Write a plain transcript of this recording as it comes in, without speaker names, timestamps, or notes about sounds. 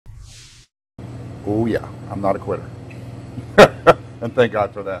Oh, yeah, I'm not a quitter. And thank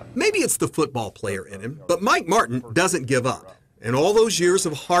God for that. Maybe it's the football player in him, but Mike Martin doesn't give up. And all those years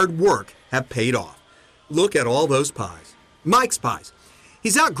of hard work have paid off. Look at all those pies. Mike's Pies.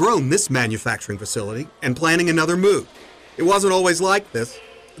 He's outgrown this manufacturing facility and planning another move. It wasn't always like this.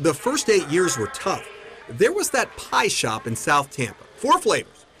 The first 8 years were tough. There was that pie shop in South Tampa. 4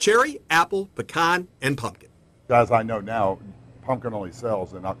 flavors: cherry, apple, pecan, and pumpkin. As I know now, pumpkin only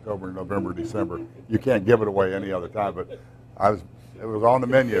sells in October, November, December. You can't give it away any other time, but it was on the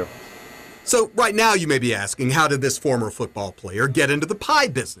menu. So right now you may be asking, how did this former football player get into the pie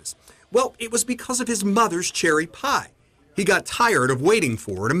business? Well, it was because of his mother's cherry pie. He got tired of waiting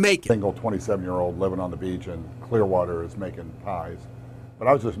for her to make it. Single 27-year-old living on the beach in Clearwater is making pies. But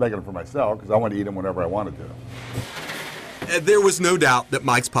I was just making them for myself because I wanted to eat them whenever I wanted to. There was no doubt that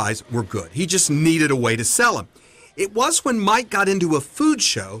Mike's Pies were good. He just needed a way to sell them. It was when Mike got into a food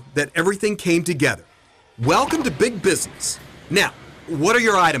show that everything came together. Welcome to big business. Now, what are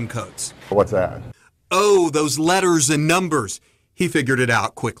your item codes? What's that? Oh, those letters and numbers. He figured it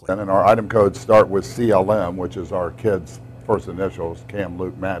out quickly. And then our item codes start with CLM, which is our kids' first initials, Cam,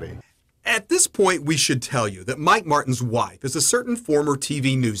 Luke, Maddie. At this point, we should tell you that Mike Martin's wife is a certain former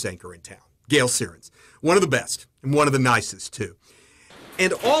TV news anchor in town, Gail Sirens. One of the best, and one of the nicest, too.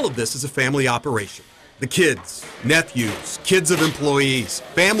 And all of this is a family operation. The kids, nephews, kids of employees,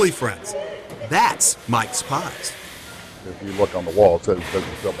 family friends. That's Mike's Pies. If you look on the wall, it says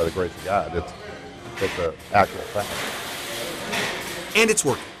business built by the grace of God. It's an actual fact. And it's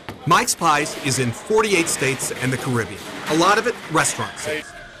working. Mike's Pies is in 48 states and the Caribbean. A lot of it restaurant sales.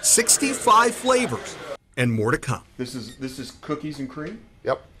 65 flavors and more to come. This is cookies and cream?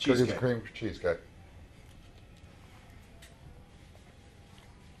 Yep, cookies Cheesecake. and cream cheesecake.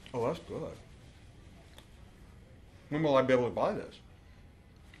 Oh, that's good. When will I be able to buy this?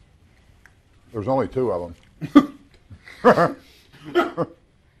 There's only 2 of them.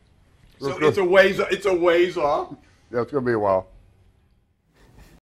 So it's a ways off? Yeah, it's going to be a while.